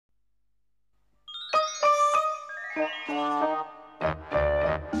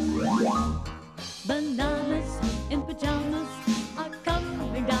Bananas in pajamas are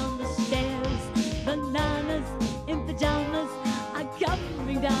coming down the stairs. Bananas in pajamas are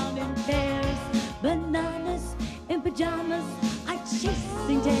coming down in pairs. Bananas in pajamas are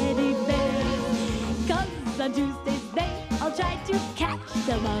chasing teddy bears. 'Cause on Tuesdays they all try to catch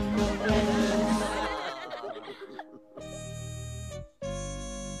them unawares.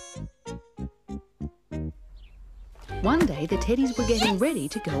 One day the teddies were getting ready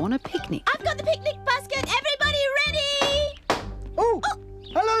to go on a picnic. I've got the picnic basket. Everybody ready? Oh,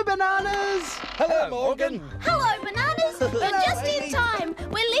 hello, Bananas. Hello, Morgan. Hello, Bananas. You're just in time.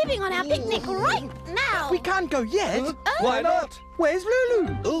 We're leaving on our picnic right now. We can't go yet. Why not? Where's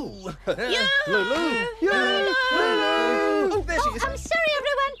Lulu? Ooh. Lulu. Lulu. Oh, there she is. I'm sorry,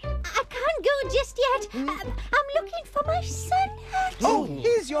 everyone. I can't go just yet. I'm looking for my sun hat. Oh,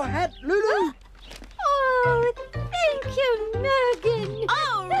 here's your hat, Lulu. Oh, thank you, Morgan.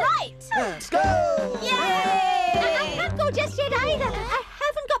 All right. Let's go. Yay! I can't go just yet either. I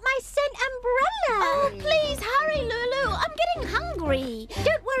haven't got my scent umbrella. Oh, please hurry, Lulu. I'm getting hungry.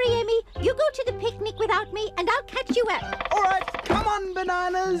 Don't worry, Amy. You go to the picnic without me and I'll catch you up. All right, come on,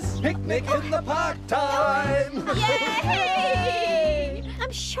 Bananas. Picnic in the park time. Yay!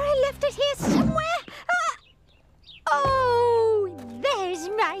 I'm sure I left it here somewhere. Oh, there's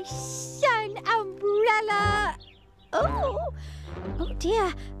my sun umbrella. Oh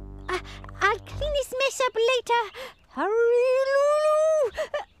dear. I'll clean this mess up later. Hurry, Lulu.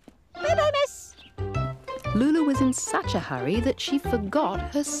 Bye-bye, miss. Lulu was in such a hurry that she forgot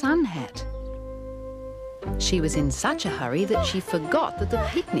her sun hat. She was in such a hurry that she forgot that the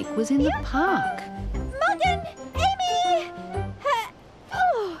picnic was in the park. Morgan, Amy.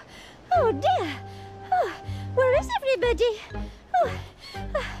 Oh dear. Where is everybody?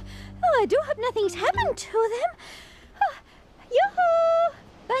 I do hope nothing's happened to them. Yoo-hoo!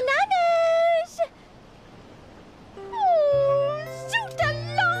 Bananas! Oh,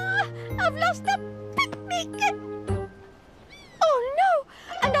 shoot-a-law! I've lost the picnic! Oh, no!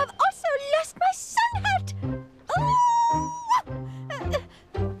 And I've also lost my sun hat! Oh!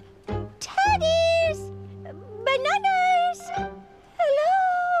 Teddies! Bananas! Hello?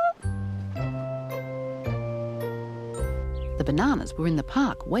 The Bananas were in the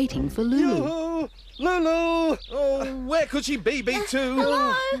park waiting for Lulu. Yoo-hoo! Lulu! Oh, where could she be, B2?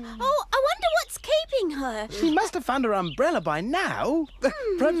 Hello? Oh, I wonder what's keeping her. She must have found her umbrella by now.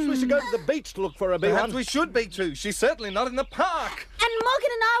 Perhaps we should go to the beach to look for her, B1. Perhaps we should, B2. She's certainly not in the park. And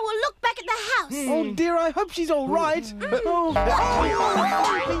Morgan and I will look back at the house. Oh, dear, I hope she's all right.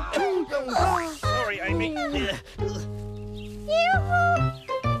 Sorry, Amy. Yoo-hoo!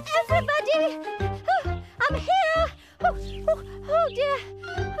 Everybody! I'm here! Oh dear!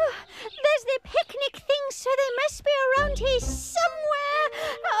 There's the picnic thing, so they must be around here somewhere.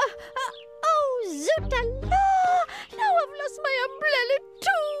 Oh, zoot-a-law! Now I've lost my umbrella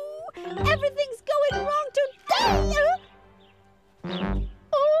too. Everything's going wrong today.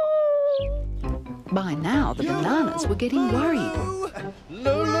 Oh! By now, the Bananas were getting worried.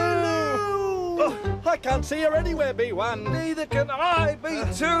 Lulu! Oh, I can't see her anywhere, B1. Neither can I,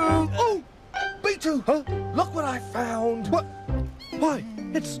 B2. Oh, B2, huh? Look what I found. What? Why,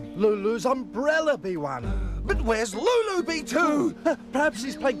 it's Lulu's umbrella, B1. But where's Lulu, B2? Perhaps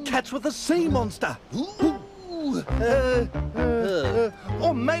she's playing catch with a sea monster.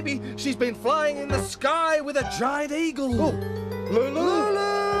 Or maybe she's been flying in the sky with a giant eagle. Oh. Lulu!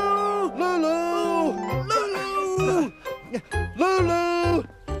 Lulu! Lulu! Lulu! Lulu!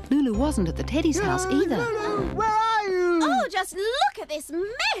 Lulu wasn't at the Teddy's house either. Lulu, where are you? Oh, just look at this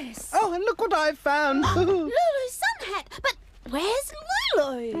mess. Oh, and look what I found. Lulu's sun hat. But where's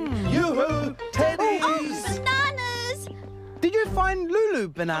Lulu? Yoo-hoo! Teddies! Oh, Bananas! Did you find Lulu,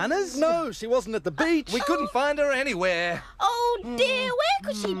 Bananas? No, she wasn't at the beach. We couldn't find her anywhere. Oh dear, where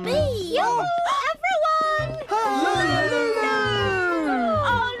could she be? Oh, everyone! Lulu!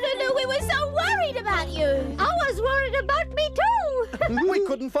 Oh, Lulu, we were so worried about you. I was worried about me too. We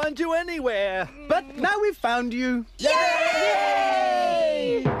couldn't find you anywhere. But now we've found you.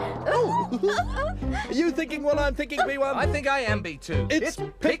 Yay! Are you thinking what I'm thinking, B1? I think I am, B2. It's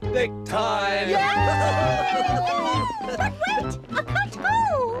picnic time! But wait, I can't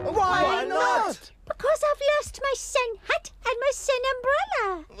go. Why not? Because I've lost my sun hat and my sun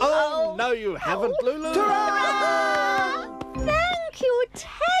umbrella. Oh, no, you haven't, Lulu. Thank you,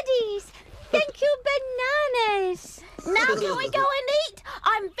 Teddies. Thank you, Bananas. Now can we go and eat?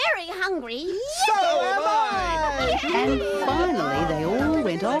 I'm very hungry. So am I! And finally, they all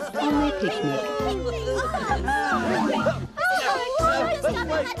went off on their picnic. Oh,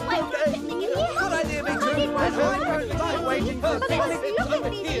 wait. Let's wait for a picnic in here. Good idea, B2. Let's I don't like waiting for Because look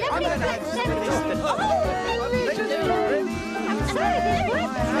at these I'm lovely gonna have pets. to finish this. I'm sorry, this work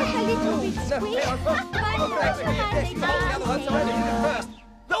was a little bit squeaky. Yes, you hold the other one so I can hit it first.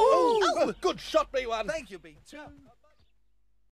 Oh, good shot, B1. Thank you, B2.